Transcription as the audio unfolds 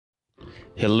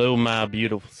Hello, my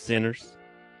beautiful sinners.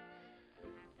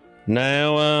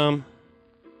 Now,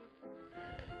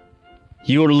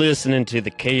 you're listening to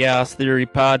the Chaos Theory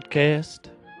Podcast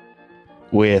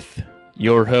with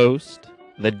your host,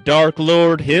 the Dark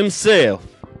Lord himself,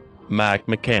 Mike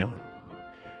McCowan.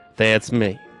 That's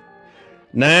me.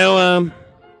 Now,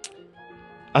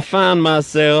 I find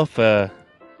myself a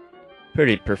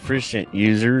pretty proficient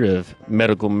user of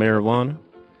medical marijuana.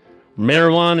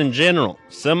 Marijuana in general.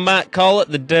 Some might call it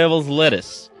the devil's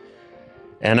lettuce.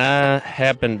 And I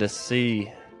happen to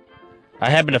find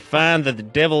that the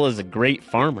devil is a great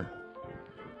farmer.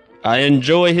 I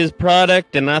enjoy his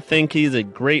product, and I think he's a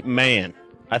great man.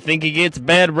 I think he gets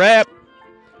bad rap.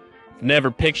 Never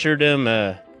pictured him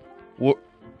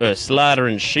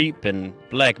slaughtering sheep and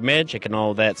black magic and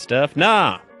all that stuff.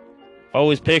 Nah.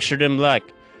 Always pictured him like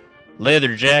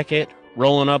leather jacket,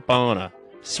 rolling up on a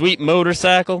sweet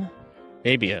motorcycle.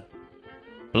 Maybe a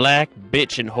black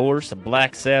bitchin' horse, a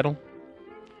black saddle.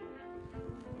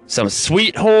 Some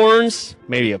sweet horns,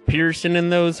 maybe a piercing in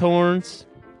those horns.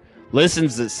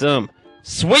 Listens to some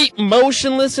sweet,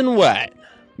 motionless, and white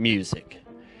music.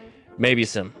 Maybe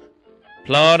some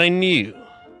Plodding You,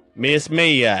 Miss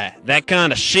Me, that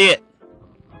kind of shit.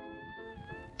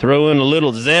 Throw in a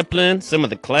little Zeppelin, some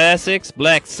of the classics,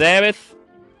 Black Sabbath.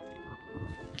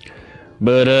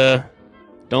 But,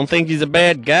 don't think he's a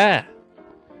bad guy.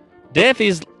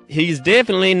 He's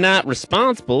definitely not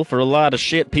responsible for a lot of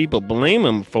shit people blame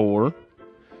him for.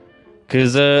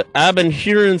 Because I've been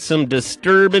hearing some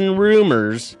disturbing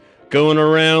rumors going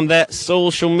around that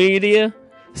social media,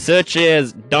 such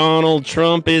as Donald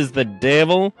Trump is the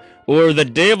devil, or the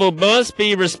devil must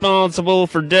be responsible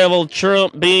for Devil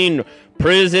Trump being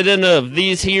president of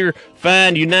these here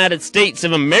fine United States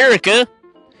of America.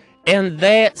 And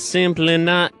that's simply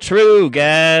not true,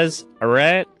 guys,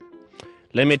 alright?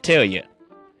 Let me tell you,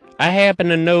 I happen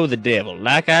to know the devil.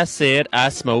 Like I said, I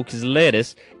smoke his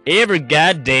lettuce every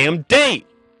goddamn day.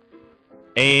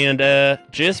 And,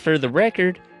 just for the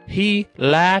record, he,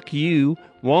 like you,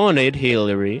 wanted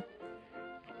Hillary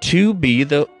to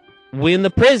win the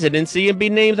presidency and be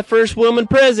named the first woman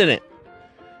president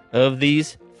of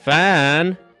these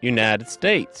fine United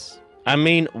States. I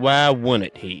mean, why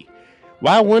wouldn't he?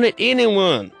 Why wouldn't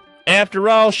anyone? After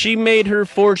all, she made her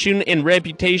fortune and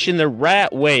reputation the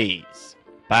right ways,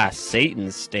 by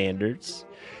Satan's standards,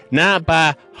 not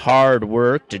by hard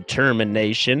work,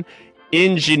 determination,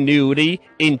 ingenuity,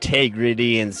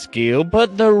 integrity, and skill,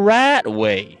 but the right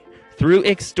way, through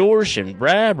extortion,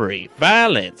 bribery,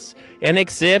 violence, and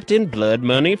accepting blood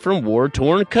money from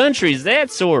war-torn countries,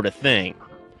 that sort of thing.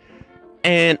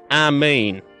 And I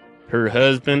mean, her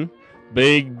husband,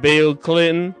 Big Bill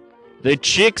Clinton, the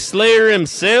chick slayer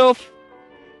himself,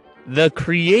 the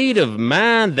creative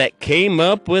mind that came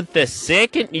up with the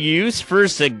second use for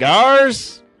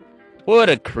cigars. What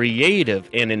a creative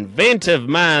and inventive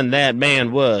mind that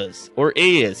man was, or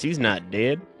is. He's not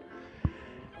dead.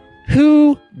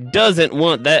 Who doesn't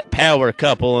want that power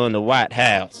couple in the White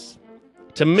House?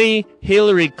 To me,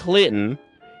 Hillary Clinton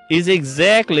is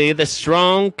exactly the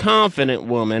strong, confident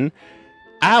woman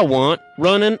I want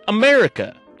running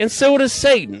America. And so does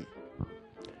Satan.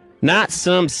 Not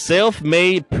some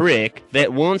self-made prick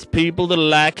that wants people to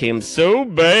like him so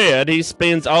bad he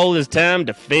spends all his time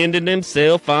defending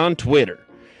himself on Twitter,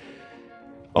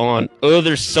 on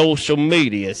other social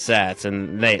media sites,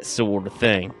 and that sort of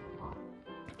thing.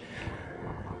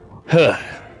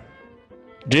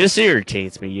 Just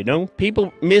irritates me, you know?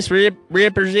 People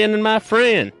misrepresenting my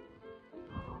friend.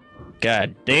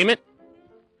 God damn it.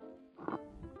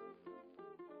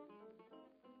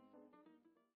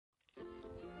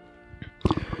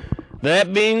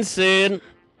 That being said,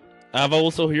 I've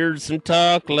also heard some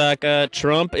talk like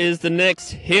Trump is the next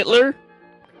Hitler.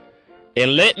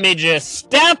 And let me just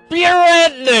stop you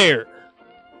right there.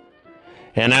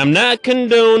 And I'm not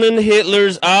condoning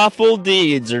Hitler's awful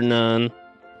deeds or none.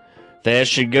 That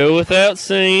should go without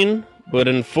saying. But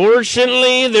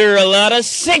unfortunately, there are a lot of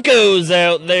sickos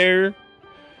out there.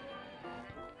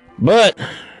 But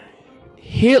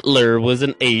Hitler was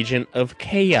an agent of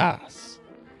chaos.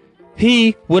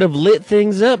 He would have lit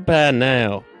things up by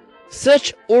now.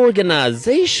 Such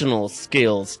organizational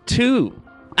skills, too.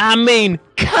 I mean,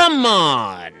 come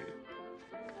on!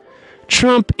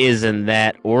 Trump isn't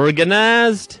that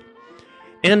organized.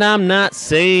 And I'm not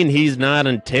saying he's not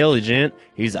intelligent.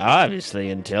 He's obviously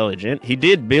intelligent. He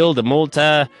did build a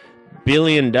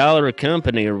multi-billion-dollar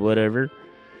company or whatever.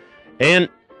 And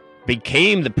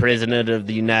became the president of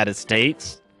the United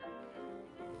States.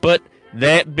 But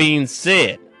that being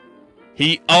said,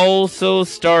 he also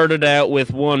started out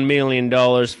with $1 million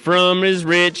from his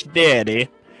rich daddy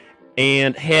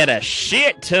and had a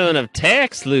shit ton of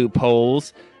tax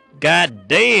loopholes,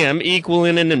 goddamn,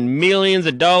 equaling in millions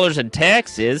of dollars in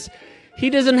taxes.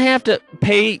 He doesn't have to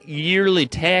pay yearly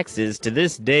taxes to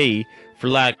this day for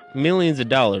like millions of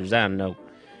dollars. I don't know.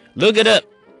 Look it up.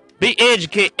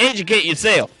 Educate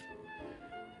yourself.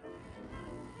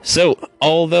 So,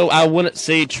 although I wouldn't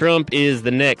say Trump is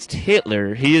the next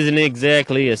Hitler, he isn't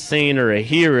exactly a saint or a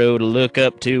hero to look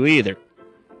up to either.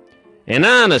 And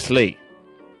honestly,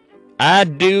 I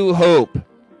do hope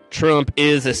Trump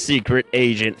is a secret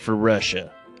agent for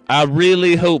Russia. I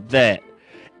really hope that.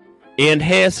 And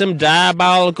has some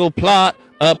diabolical plot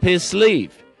up his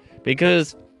sleeve.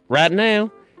 Because right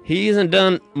now, he hasn't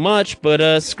done much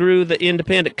but screw the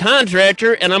independent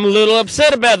contractor, and I'm a little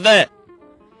upset about that.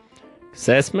 Because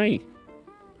that's me.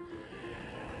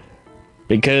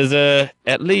 Because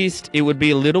at least it would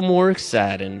be a little more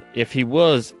exciting if he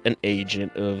was an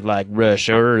agent of like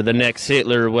Russia or the next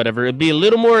Hitler or whatever. It'd be a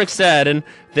little more exciting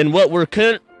than what we're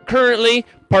currently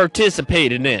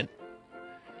participating in.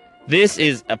 This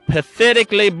is a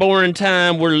pathetically boring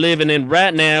time we're living in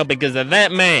right now because of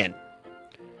that man.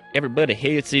 Everybody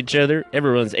hates each other.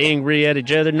 Everyone's angry at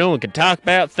each other. No one can talk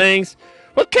about things.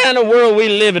 What kind of world are we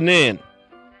living in?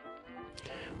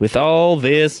 With all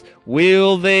this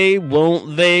will they,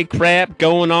 won't they crap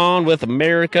going on with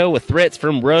America, with threats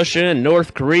from Russia and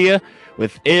North Korea,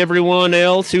 with everyone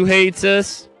else who hates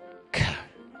us? God,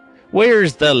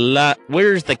 where's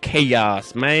the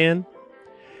chaos, man?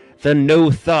 The no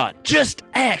thought, just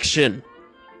action.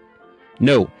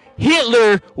 No,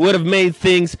 Hitler would have made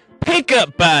things pick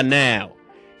up by now.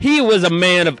 He was a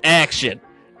man of action,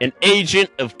 an agent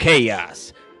of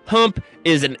chaos. Hump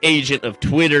is an agent of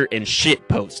Twitter and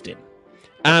shitposting.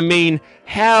 I mean,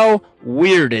 how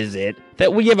weird is it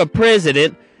that we have a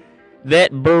president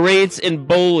that berates and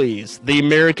bullies the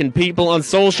American people on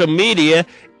social media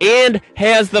and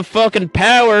has the fucking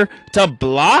power to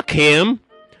block him,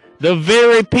 the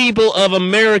very people of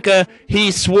America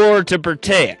he swore to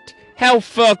protect? How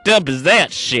fucked up is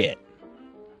that shit?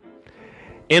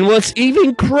 And what's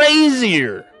even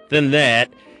crazier than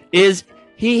that is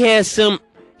he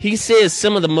says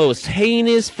some of the most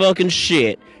heinous fucking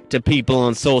shit to people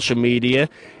on social media,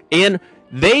 and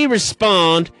they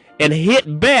respond and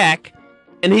hit back,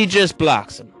 and he just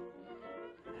blocks them.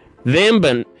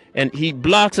 And he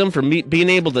blocks them from being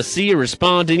able to see or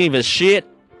respond to any of his shit.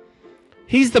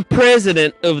 He's the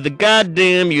president of the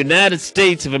goddamn United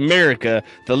States of America,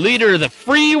 the leader of the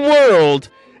free world,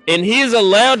 and he's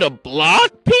allowed to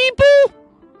block people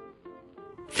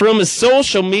from his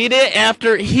social media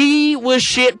after he was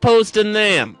shitposting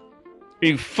them. Are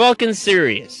you fucking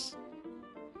serious?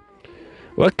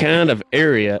 What kind of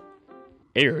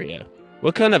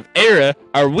what kind of era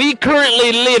are we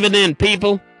currently living in,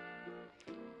 people?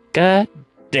 God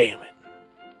damn it.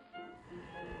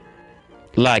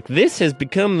 Like, this has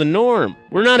become the norm.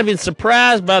 We're not even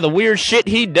surprised by the weird shit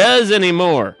he does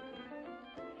anymore.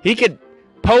 He could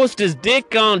post his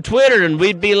dick on Twitter and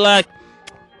we'd be like,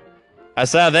 I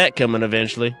saw that coming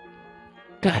eventually.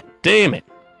 God damn it.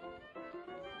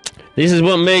 This is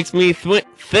what makes me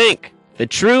think the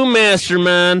true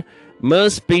mastermind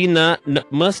must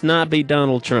not be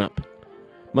Donald Trump.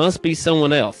 Must be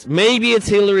someone else. Maybe it's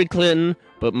Hillary Clinton,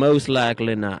 but most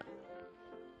likely not.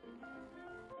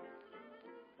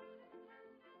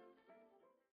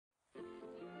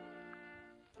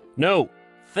 No,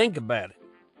 think about it.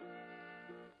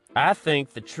 I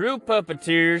think the true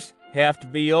puppeteers have to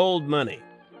be old money.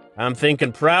 I'm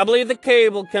thinking probably the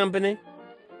cable company.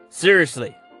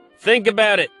 Seriously, think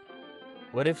about it.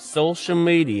 What if social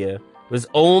media was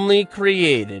only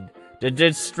created to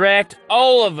distract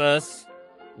all of us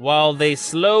while they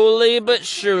slowly but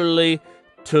surely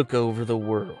took over the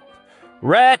world?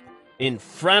 Right in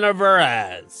front of our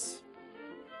eyes.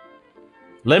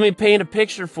 Let me paint a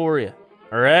picture for you,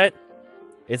 alright?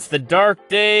 It's the dark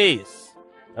days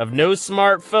of no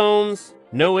smartphones,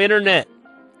 no internet.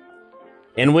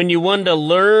 And when you wanted to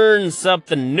learn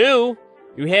something new,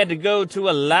 you had to go to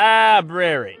a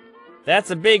library.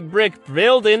 That's a big brick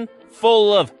building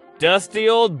full of dusty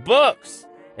old books.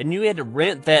 And you had to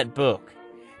rent that book.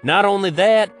 Not only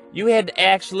that, you had to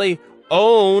actually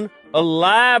own a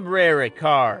library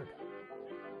card.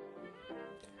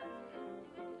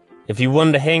 If you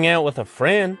wanted to hang out with a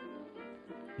friend,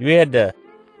 you had to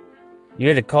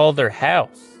call their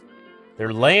house, their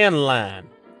landline.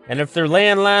 And if their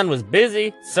landline was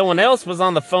busy, someone else was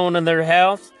on the phone in their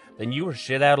house, then you were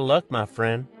shit out of luck, my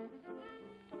friend.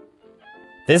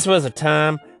 This was a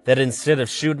time that instead of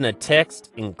shooting a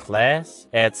text in class,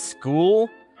 at school,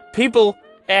 people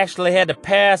actually had to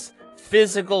pass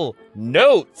physical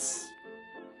notes.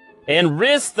 and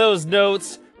risk those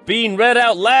notes being read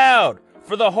out loud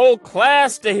for the whole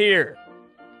class to hear.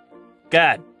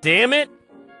 God damn it.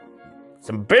 It's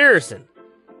embarrassing.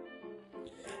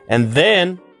 And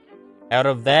then, out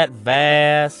of that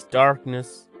vast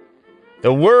darkness,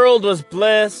 the world was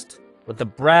blessed with the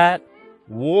bright,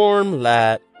 warm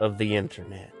light of the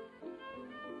internet.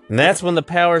 And that's when the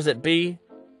powers that be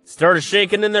started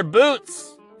shaking in their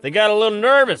boots. They got a little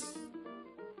nervous.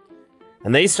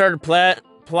 And they started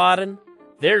plotting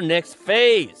their next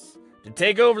phase to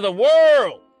take over the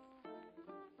world.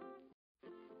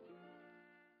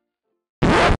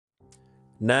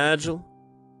 Nigel,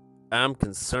 I'm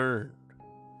concerned.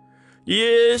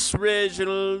 Yes,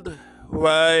 Reginald,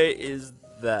 why is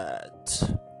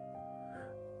that?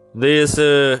 This,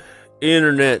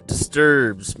 internet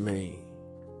disturbs me.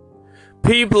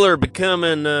 People are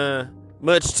becoming,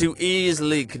 much too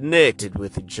easily connected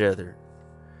with each other.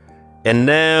 And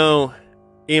now,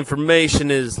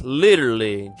 information is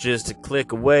literally just a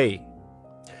click away.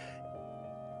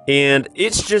 And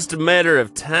it's just a matter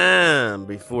of time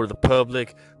before the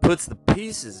public puts the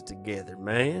pieces together,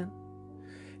 man,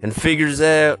 and figures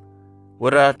out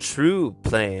what our true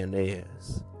plan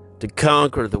is to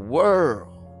conquer the world.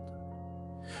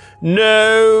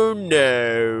 No,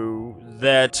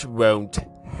 that won't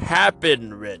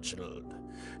happen, Reginald.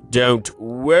 Don't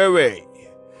worry,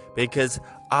 because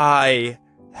I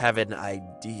have an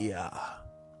idea.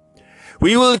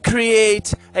 We will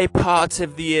create a part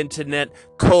of the internet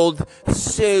called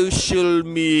social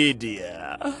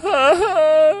media.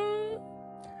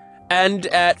 And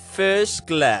at first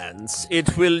glance,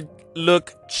 it will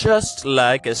look just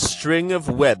like a string of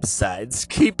websites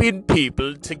keeping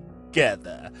people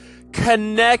together,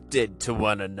 connected to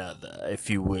one another, if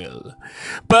you will.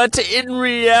 But in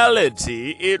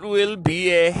reality, it will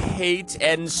be a hate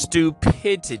and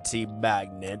stupidity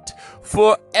magnet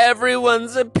for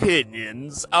everyone's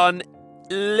opinions on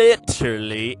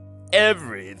literally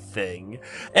everything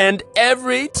and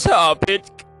every topic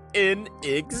in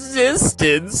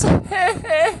existence.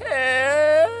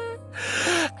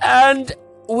 And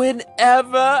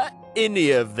whenever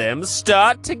any of them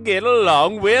start to get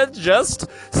along, we'll just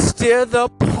stir the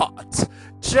pot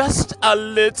just a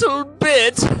little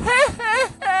bit.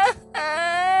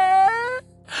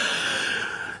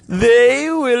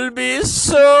 They will be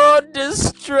so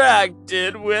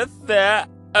distracted with their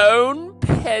own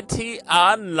petty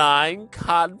online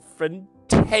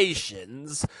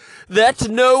confrontations that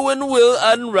no one will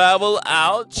unravel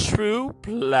our true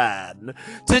plan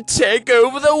to take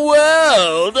over the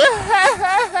world.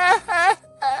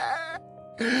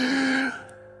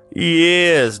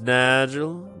 Yes,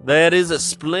 Nigel, that is a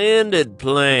splendid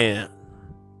plan.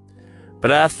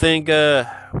 But I think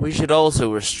we should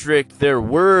also restrict their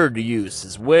word use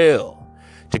as well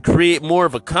to create more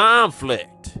of a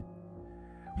conflict.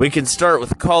 We can start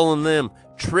with calling them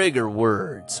trigger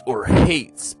words or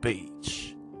hate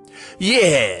speech.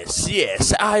 Yes,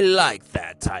 I like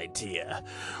that idea.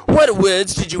 What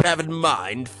words did you have in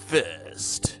mind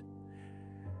first?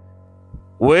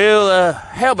 Well,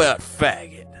 how about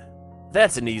faggot?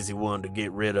 That's an easy one to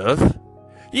get rid of.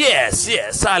 Yes,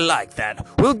 I like that.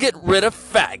 We'll get rid of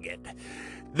faggot.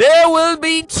 There will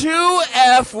be 2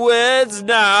 F words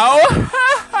now.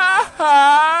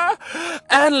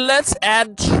 And let's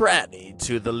add tranny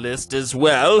to the list as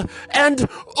well. And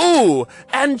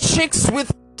chicks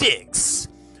with dicks.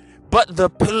 But the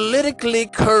politically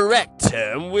correct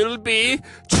term will be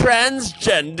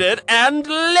transgendered and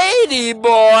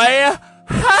ladyboy.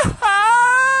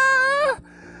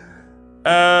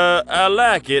 I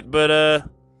like it, but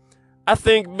I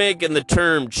think making the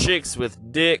term chicks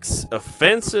with dicks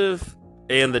offensive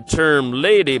and the term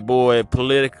ladyboy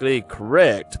politically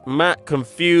correct might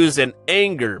confuse and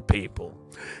anger people.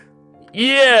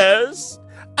 Yes,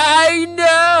 I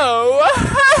know.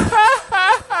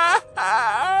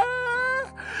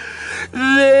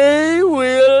 They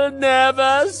will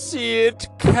never see it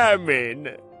coming.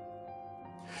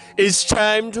 It's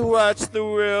time to watch the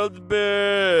world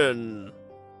burn.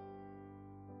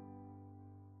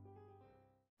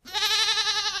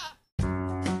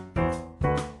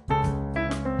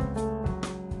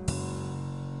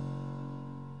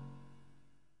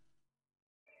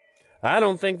 I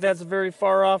don't think that's a very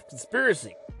far off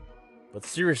conspiracy. But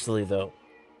seriously though,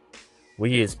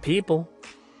 we as people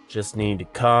just need to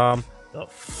calm the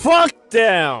fuck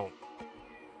down.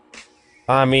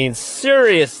 I mean,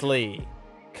 seriously.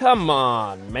 Come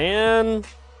on, man.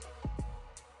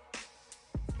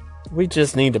 We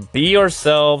just need to be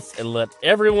ourselves and let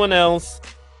everyone else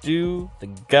do the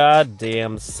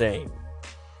goddamn same.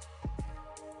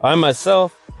 I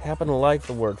myself happen to like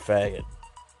the word faggot.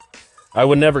 I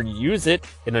would never use it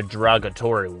in a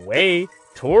derogatory way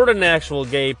toward an actual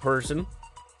gay person,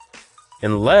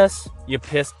 unless you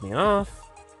pissed me off.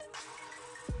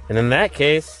 And in that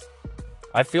case,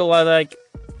 I feel like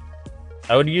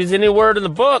I would use any word in the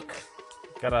book.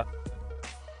 Got a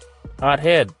hot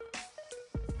head.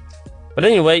 But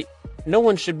anyway, no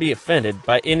one should be offended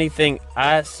by anything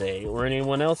I say or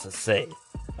anyone else say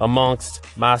amongst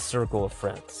my circle of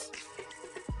friends,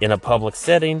 in a public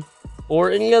setting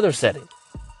or any other setting.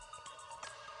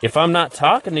 If I'm not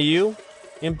talking to you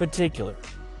in particular,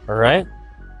 alright?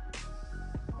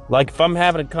 Like if I'm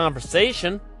having a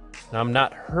conversation and I'm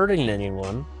not hurting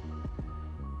anyone,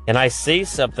 and I say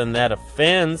something that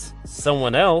offends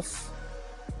someone else,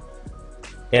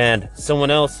 and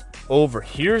someone else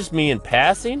overhears me in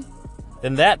passing,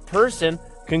 then that person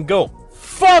can go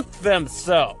fuck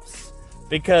themselves,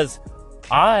 because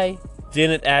I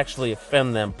didn't actually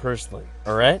offend them personally,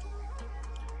 alright?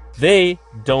 They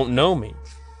don't know me,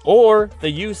 or the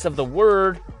use of the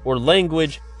word or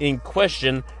language in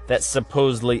question that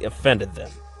supposedly offended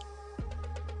them.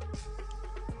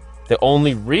 The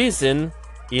only reason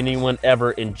anyone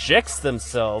ever injects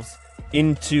themselves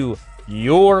into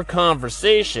your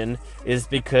conversation is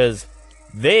because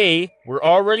they were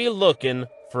already looking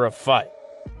for a fight.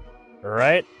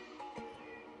 Alright?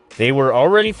 They were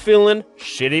already feeling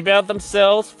shitty about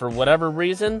themselves for whatever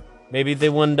reason. Maybe they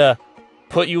wanted to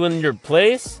put you in your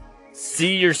place,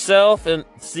 see yourself and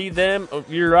see them,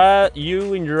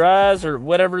 you in your eyes, or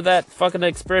whatever that fucking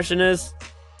expression is.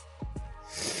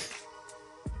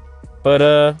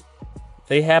 But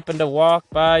they happen to walk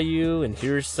by you and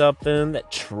hear something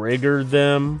that triggered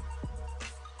them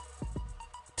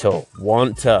to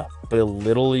want to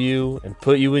belittle you and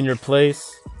put you in your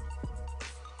place.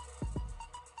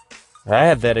 I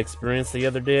had that experience the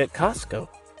other day at Costco.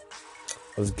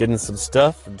 I was getting some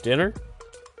stuff for dinner.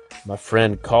 My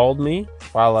friend called me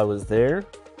while I was there,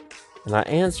 and I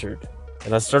answered.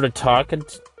 And I started talking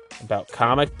about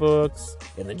comic books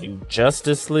and the new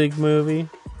Justice League movie,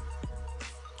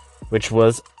 which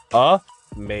was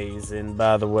amazing,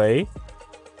 by the way.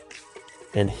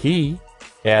 And he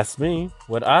asked me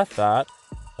what I thought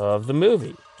of the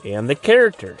movie and the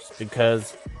characters,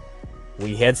 because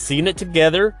we had seen it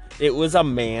together. It was a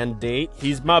man date.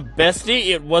 He's my bestie.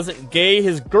 It wasn't gay.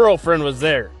 His girlfriend was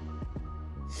there.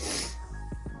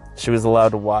 She was allowed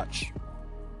to watch.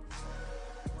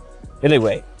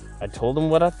 Anyway, I told him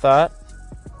what I thought.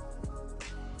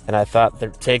 And I thought their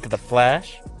take of the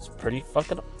Flash was pretty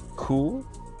fucking cool.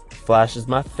 Flash is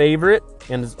my favorite,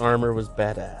 and his armor was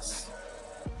badass.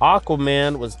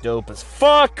 Aquaman was dope as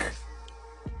fuck,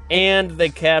 and they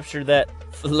captured that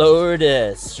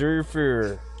Florida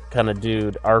surfer kind of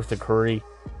dude Arthur Curry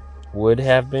would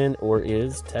have been, or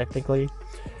is technically,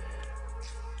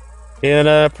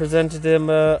 and presented him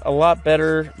a lot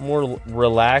better, more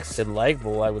relaxed and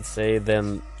likable, I would say,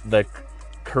 than the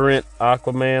current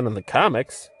Aquaman in the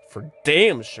comics, for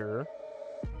damn sure.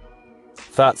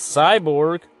 Thought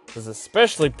Cyborg was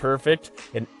especially perfect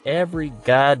in every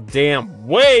goddamn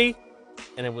way,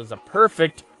 and it was a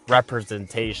perfect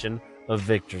representation of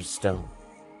Victor Stone.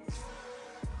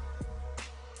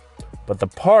 But the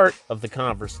part of the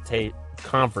conversation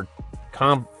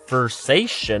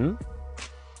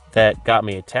that got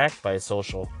me attacked by a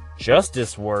social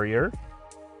justice warrior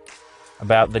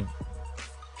about the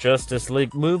Justice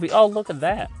League movie, oh, look at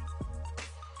that,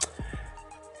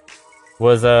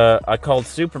 was I called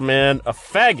Superman a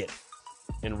faggot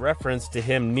in reference to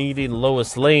him needing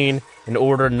Lois Lane in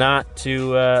order not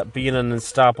to be an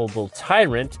unstoppable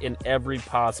tyrant in every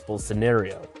possible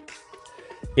scenario.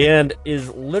 And is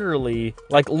literally,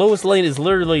 like, Lois Lane is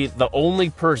literally the only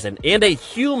person, and a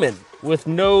human with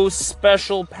no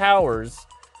special powers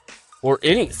or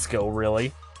any skill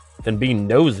really, than being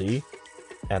nosy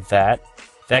at that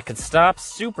could stop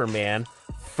Superman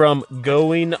from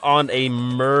going on a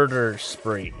murder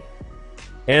spree.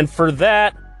 And for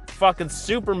that, fucking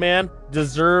Superman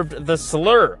deserved the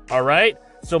slur, alright?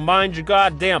 So mind your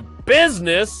goddamn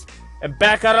business and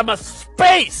back out of my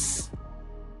space!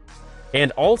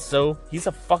 And also, he's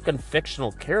a fucking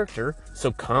fictional character,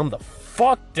 so calm the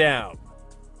fuck down.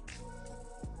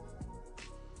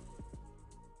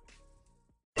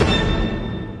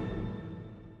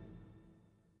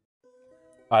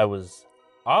 I was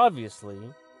obviously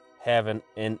having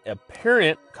an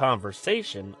apparent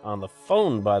conversation on the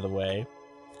phone, by the way.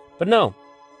 But no,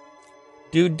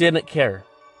 dude didn't care.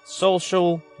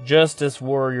 Social justice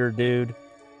warrior dude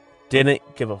didn't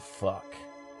give a fuck.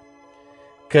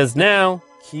 Because now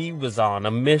he was on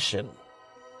a mission.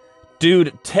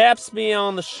 Dude taps me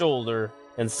on the shoulder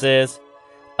and says,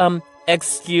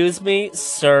 excuse me,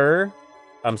 sir,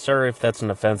 I'm sorry if that's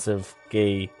an offensive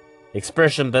gay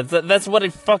expression, but that's what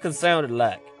it fucking sounded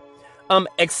like.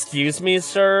 Excuse me,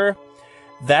 sir.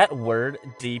 That word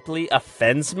deeply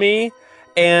offends me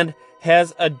and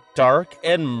has a dark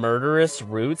and murderous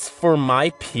roots for my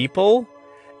people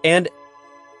and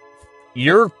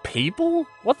your people?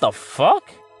 What the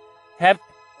fuck?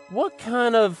 What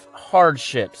kind of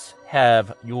hardships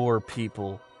have your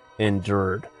people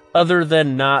endured other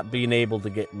than not being able to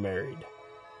get married?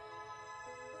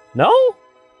 No?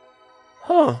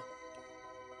 Huh.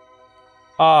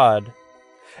 Odd.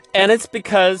 And it's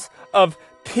because of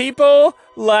people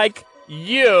like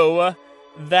you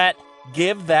that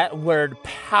give that word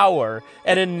power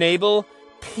and enable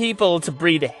people to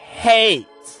breed hate.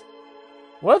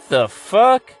 What the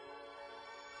fuck?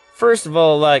 First of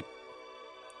all, like,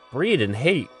 breed and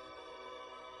hate.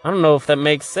 I don't know if that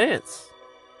makes sense.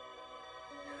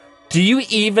 Do you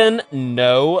even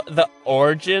know the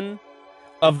origin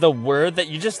of the word that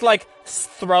you just, like,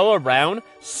 throw around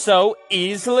so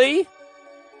easily?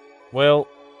 Well,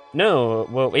 no.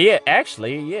 Well, yeah,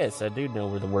 actually, yes, I do know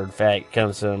where the word fag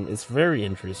comes from. It's a very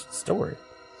interesting story.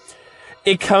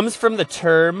 It comes from the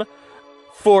term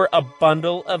for a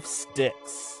bundle of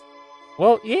sticks.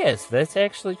 Well, yes, that's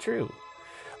actually true.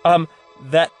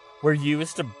 That were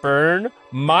used to burn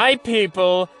my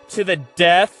people to the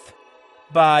death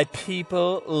by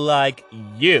people like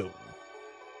you.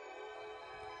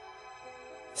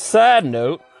 Side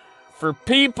note, for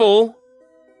people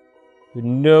who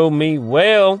know me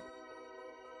well,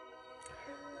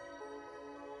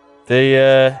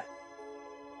 they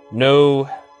know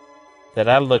that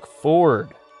I look forward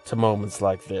to moments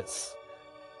like this.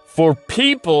 For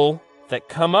people that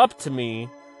come up to me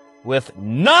with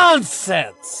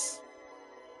nonsense,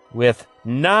 with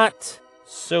not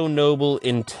so noble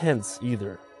intents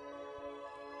either,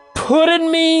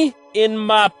 putting me in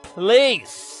my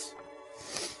place.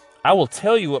 I will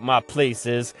tell you what my place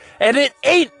is, and it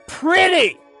ain't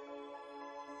pretty.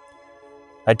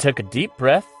 I took a deep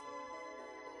breath,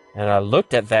 and I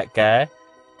looked at that guy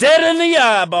dead in the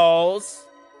eyeballs,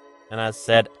 and I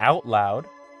said out loud,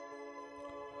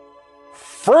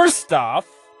 "First off,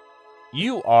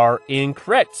 you are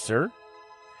incorrect, sir.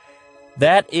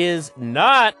 That is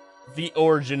not the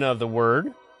origin of the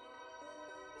word.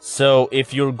 So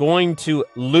if you're going to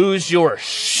lose your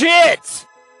shit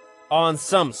on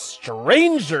some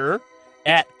stranger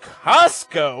at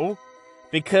Costco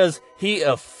because he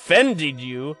offended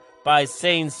you by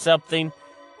saying something,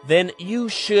 then you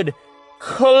should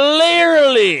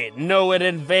clearly know in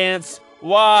advance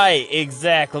why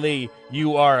exactly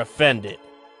you are offended.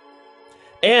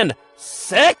 And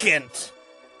second,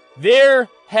 there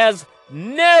has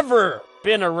never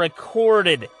been a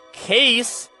recorded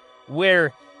case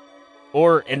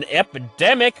or an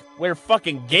epidemic where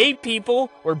fucking gay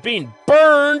people were being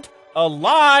burned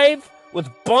alive with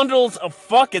bundles of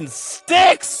fucking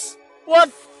sticks.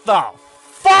 What the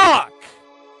fuck?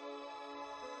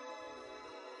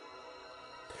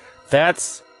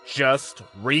 That's just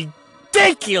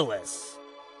ridiculous.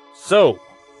 So,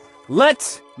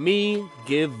 let me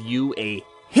give you a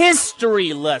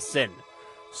history lesson,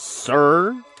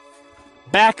 sir.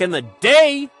 Back in the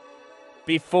day,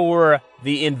 before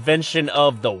the invention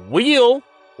of the wheel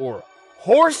or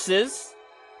horses,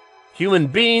 human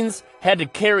beings had to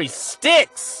carry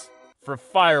sticks for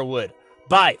firewood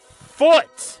by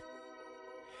foot.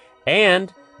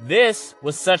 And this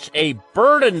was such a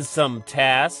burdensome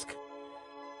task.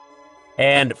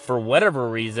 And for whatever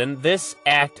reason, this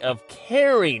act of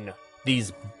carrying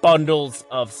these bundles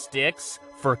of sticks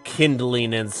for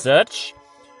kindling and such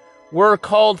were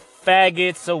called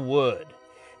faggots of wood.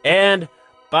 And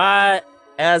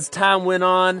as time went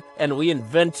on and we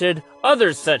invented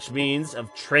other such means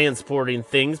of transporting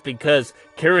things, because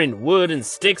carrying wood and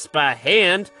sticks by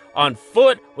hand on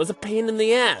foot was a pain in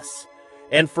the ass.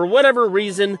 And for whatever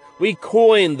reason, we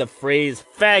coined the phrase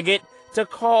faggot to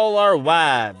call our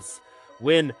wives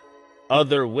when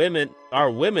our women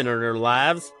in our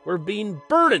lives were being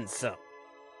burdensome.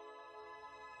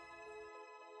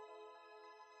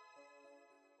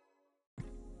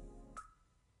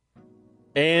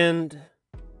 And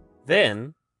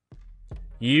then,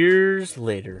 years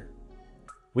later,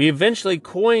 we eventually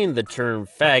coined the term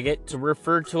faggot to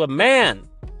refer to a man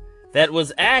that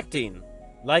was acting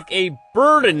like a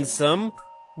burdensome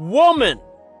woman.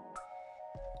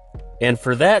 And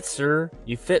for that, sir,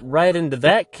 you fit right into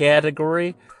that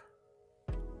category,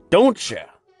 don't ya?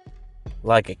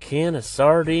 Like a can of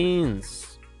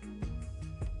sardines.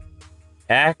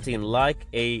 Acting like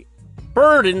a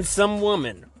burdensome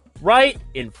woman right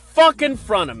in fucking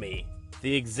front of me.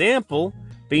 The example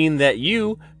being that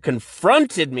you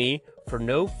confronted me for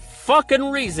no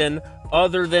fucking reason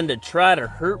other than to try to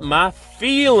hurt my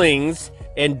feelings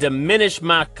and diminish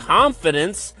my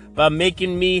confidence by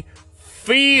making me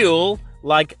feel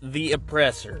like the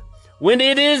oppressor. When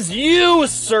it is you,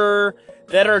 sir,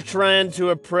 that are trying to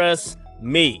oppress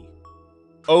me.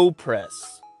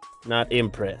 Oppress, not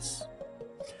impress.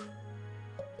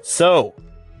 So,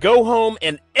 go home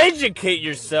and educate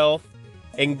yourself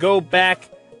and go back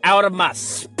out of my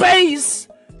space,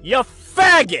 you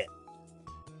faggot!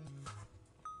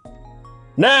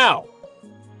 Now,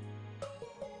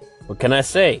 what can I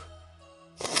say?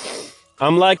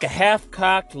 I'm like a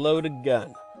half-cocked loaded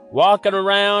gun, walking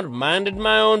around, minding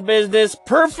my own business,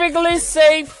 perfectly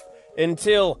safe,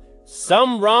 until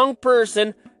some wrong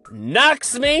person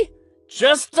knocks me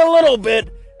just a little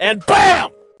bit, and BAM!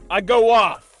 I go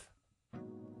off.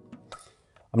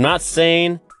 I'm not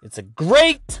saying it's a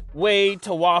great way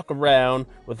to walk around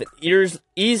with an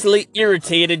easily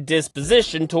irritated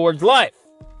disposition towards life.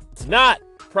 It's not.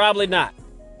 Probably not.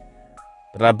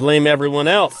 But I blame everyone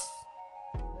else.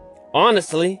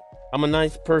 Honestly, I'm a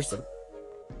nice person.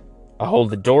 I hold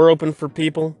the door open for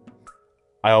people.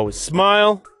 I always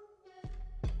smile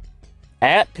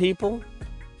at people.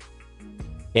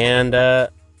 And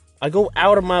I go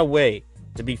out of my way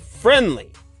to be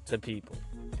friendly to people.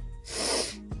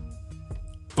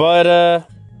 But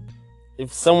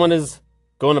if someone is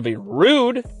going to be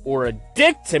rude or a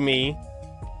dick to me,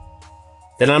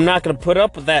 then I'm not going to put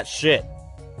up with that shit.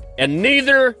 And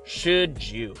neither should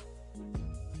you.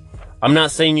 I'm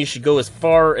not saying you should go as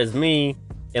far as me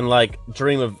and like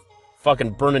dream of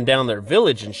fucking burning down their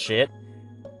village and shit.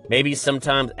 Maybe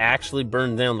sometimes actually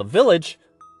burn down the village.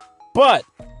 But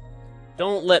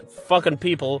don't let fucking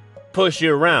people push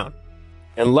you around.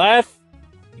 In life,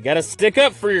 you gotta stick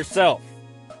up for yourself.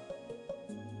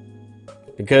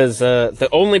 Because the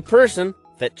only person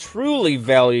that truly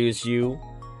values you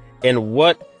and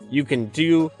what you can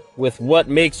do with what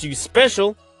makes you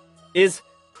special is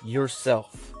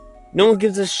yourself. No one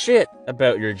gives a shit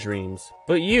about your dreams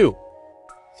but you.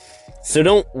 So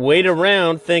don't wait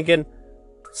around thinking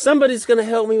somebody's gonna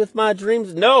help me with my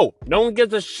dreams. No one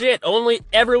gives a shit. Only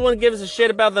everyone gives a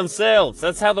shit about themselves.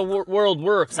 That's how the world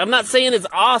works. I'm not saying it's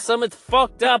awesome. It's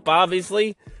fucked up,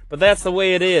 obviously, but that's the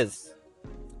way it is.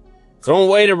 So don't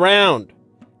wait around.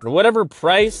 And whatever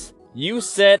price you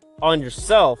set on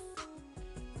yourself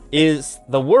is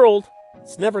the world.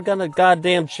 It's never gonna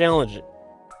goddamn challenge it.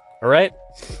 All right?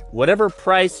 Whatever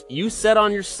price you set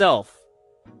on yourself,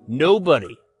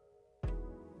 nobody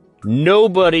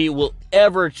will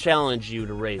ever challenge you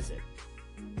to raise it.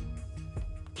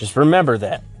 Just remember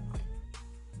that.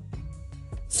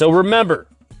 So remember,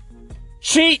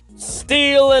 cheat,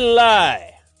 steal, and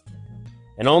lie.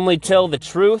 And only tell the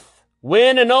truth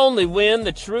when and only when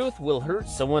the truth will hurt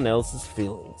someone else's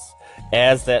feelings.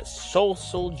 As that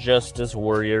social justice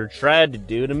warrior tried to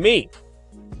do to me.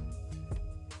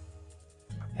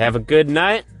 Have a good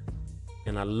night,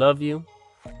 and I love you.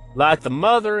 Like the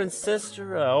mother and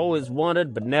sister I always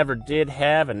wanted but never did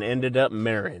have and ended up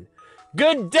marrying.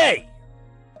 Good day!